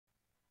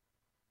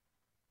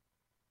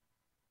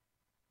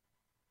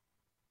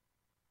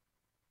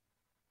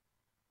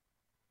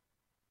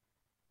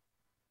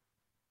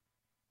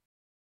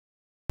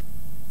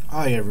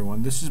Hi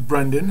everyone, this is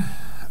Brendan.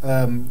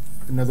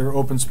 Another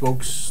Open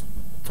Spokes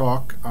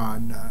talk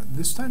on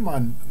this time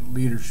on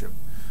leadership.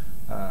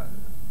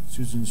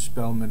 Susan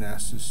Spellman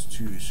asked us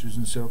to.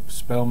 Susan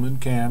Spellman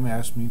Cam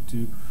asked me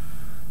to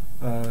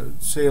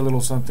say a little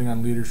something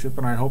on leadership,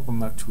 and I hope I'm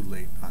not too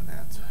late on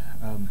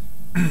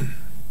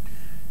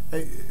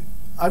that.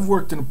 I've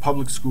worked in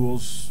public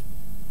schools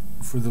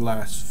for the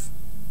last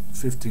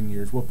 15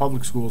 years. Well,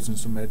 public schools and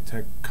some ed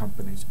tech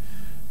companies,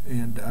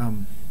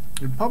 and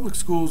in public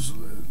schools,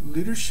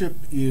 leadership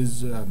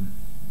is the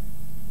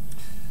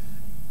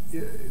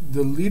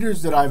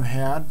leaders that I've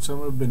had.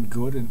 Some have been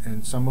good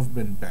and some have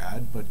been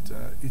bad, but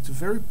it's a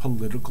very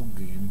political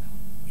game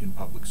in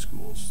public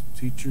schools.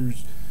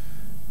 Teachers,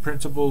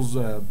 principals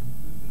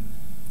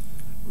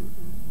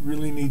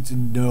really need to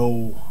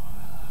know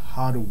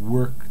how to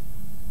work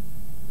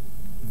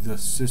the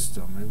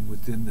system and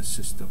within the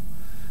system,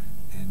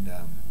 and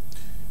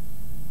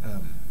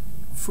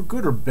for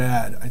good or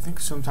bad, I think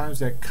sometimes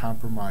that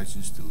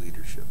compromises the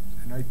leadership.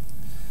 And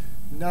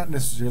not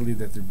necessarily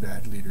that they're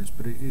bad leaders,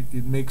 but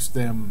it makes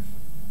them,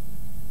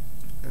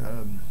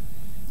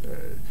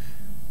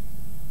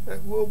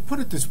 well, put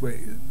it this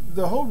way,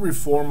 the whole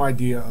reform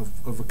idea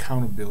of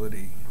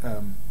accountability,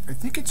 I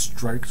think it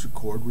strikes a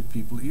chord with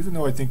people, even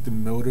though I think the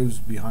motives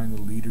behind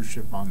the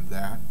leadership on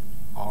that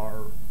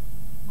are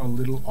a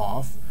little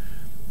off.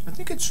 I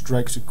think it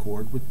strikes a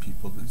chord with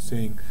people that's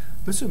saying,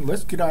 listen,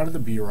 let's get out of the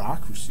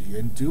bureaucracy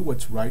and do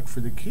what's right for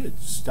the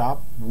kids.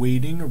 Stop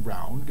waiting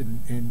around,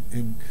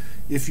 and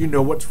if you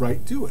know what's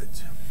right, do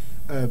it.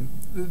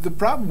 The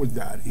problem with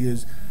that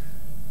is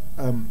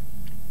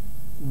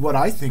what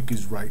I think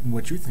is right and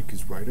what you think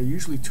is right are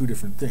usually two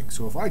different things.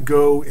 So if I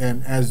go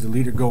and, as the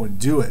leader, go and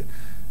do it,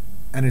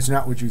 and it's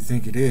not what you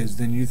think it is,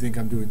 then you think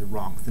I'm doing the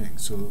wrong thing.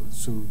 So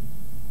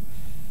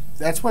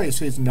that's why I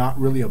say it's not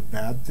really a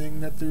bad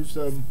thing that there's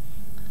a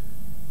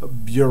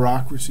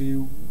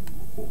bureaucracy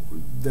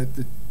that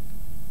the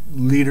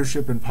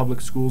leadership in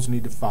public schools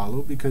need to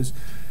follow, because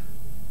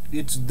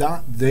it's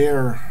not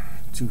there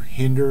to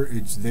hinder,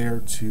 it's there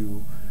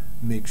to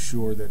make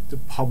sure that the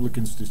public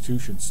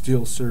institution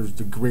still serves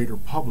the greater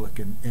public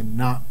and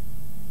not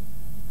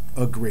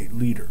a great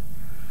leader.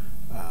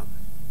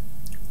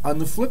 On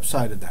the flip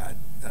side of that,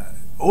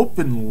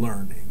 open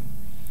learning,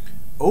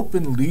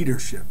 open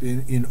leadership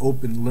in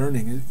open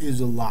learning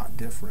is a lot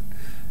different.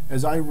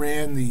 As I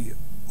ran the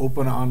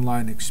Open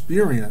Online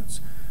experience,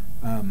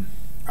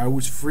 I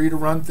was free to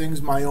run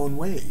things my own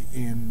way,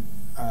 and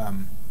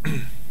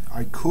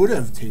I could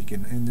have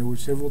taken, and there were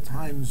several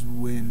times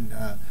when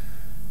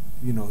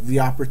the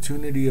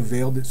opportunity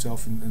availed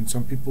itself, and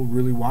some people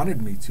really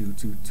wanted me to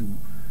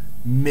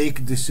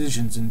make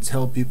decisions and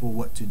tell people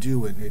what to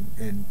do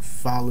and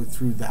follow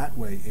through that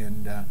way,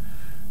 and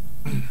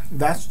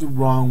that's the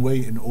wrong way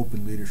in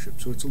open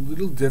leadership. So it's a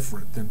little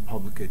different than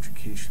public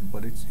education,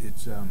 but it's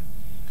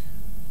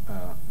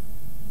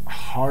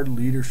hard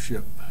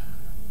leadership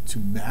to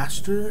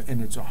master,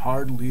 and it's a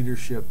hard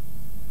leadership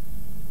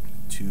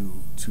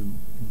to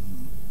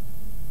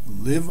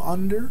live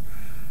under.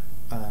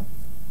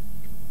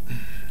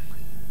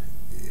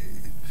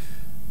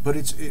 But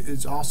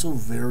it's also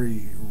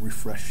very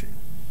refreshing.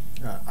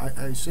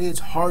 I say it's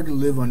hard to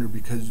live under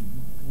because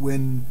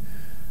when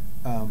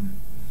an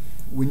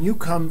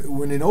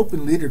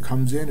open leader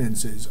comes in and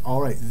says,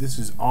 all right, this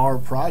is our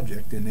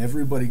project, and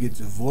everybody gets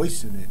a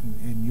voice in it,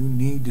 and you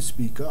need to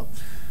speak up,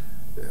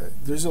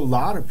 there's a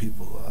lot of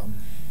people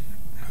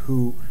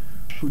who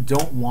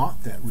don't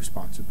want that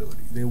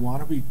responsibility. They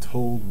want to be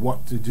told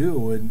what to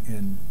do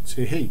and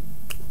say, hey,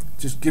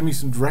 just give me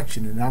some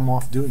direction and I'm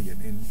off doing it.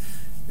 And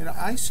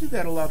I see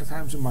that a lot of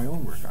times in my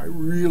own work.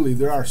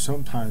 There are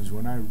some times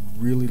when I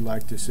really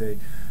like to say,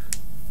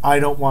 I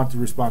don't want the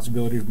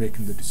responsibility of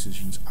making the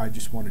decisions. I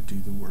just want to do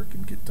the work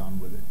and get done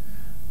with it.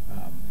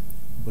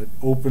 But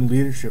open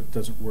leadership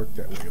doesn't work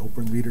that way.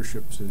 Open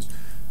leadership says,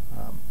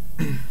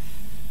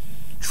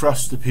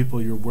 trust the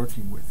people you're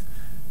working with.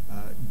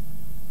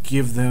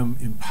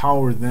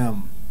 Empower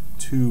them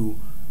to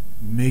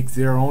make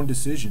their own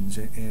decisions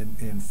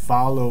and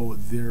follow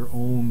their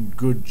own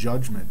good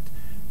judgment.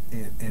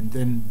 And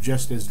then,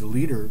 just as the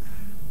leader,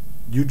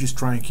 you just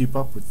try and keep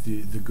up with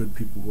the good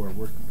people who are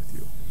working with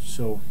you.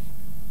 So,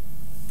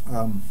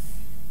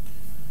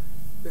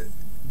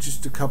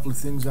 just a couple of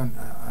things on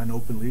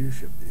open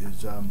leadership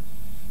is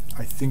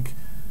I think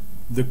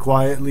the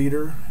quiet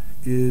leader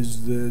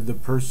is the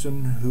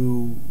person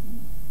who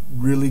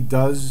really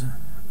does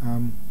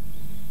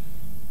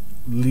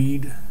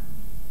lead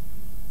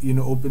in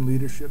open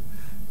leadership,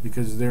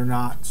 because they're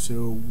not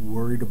so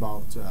worried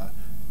about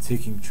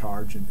taking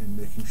charge and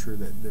making sure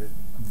that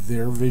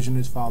their vision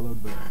is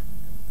followed, but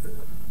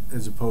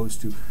as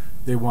opposed to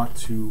they want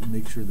to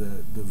make sure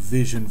the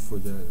vision for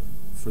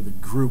the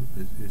group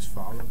is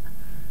followed.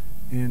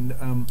 And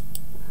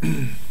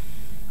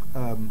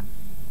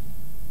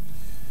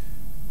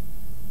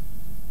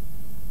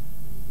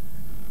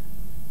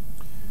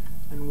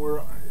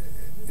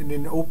and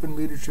in open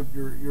leadership,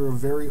 you're a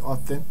very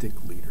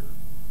authentic leader.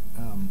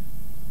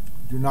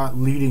 You're not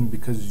leading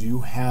because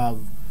you have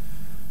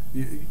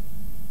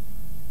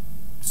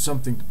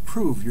something to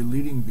prove. You're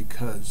leading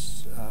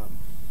because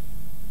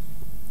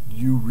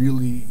you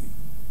really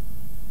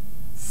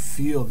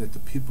feel that the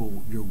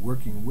people you're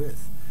working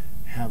with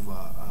have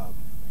a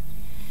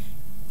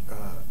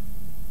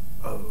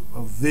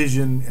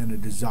vision and a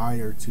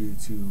desire to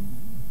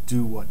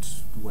do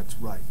what's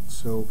right.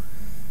 So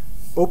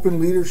open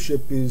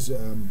leadership is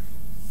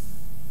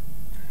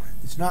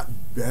it's not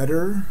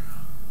better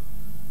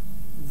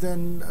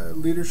than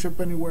leadership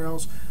anywhere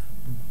else,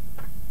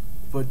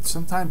 but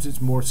sometimes it's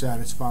more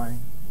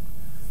satisfying,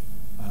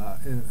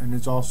 and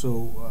it's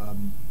also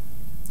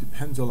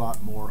depends a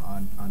lot more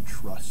on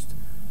trust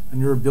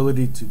and your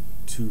ability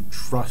to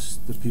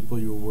trust the people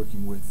you're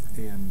working with,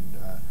 and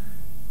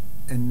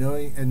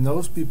knowing, and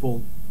those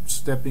people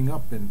stepping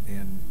up and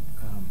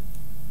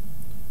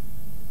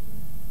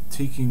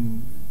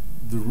taking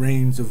the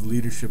reins of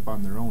leadership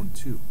on their own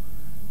too.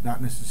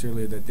 Not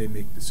necessarily that they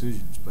make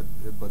decisions,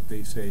 but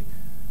they say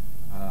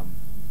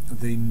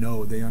they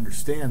know, they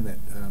understand that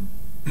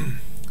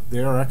they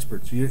are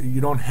experts.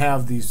 You don't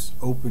have these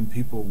open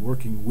people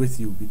working with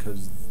you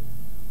because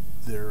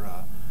they're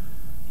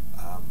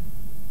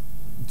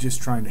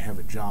just trying to have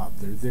a job.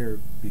 They're there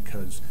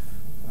because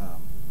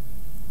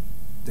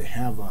they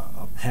have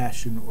a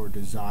passion or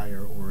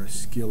desire or a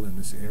skill in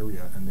this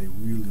area, and they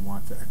really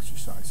want to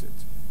exercise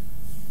it.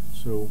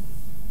 So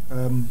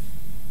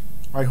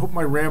I hope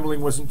my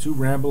rambling wasn't too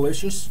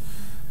ramblicious,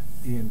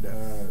 and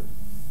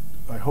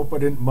I hope I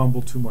didn't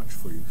mumble too much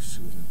for you,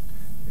 Susan,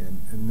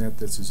 and that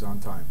this is on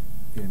time.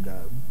 And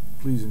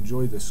please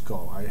enjoy this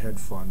skull. I had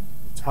fun.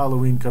 It's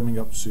Halloween coming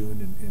up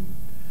soon, and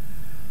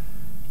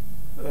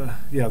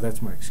yeah,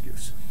 that's my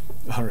excuse.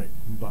 All right,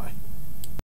 bye.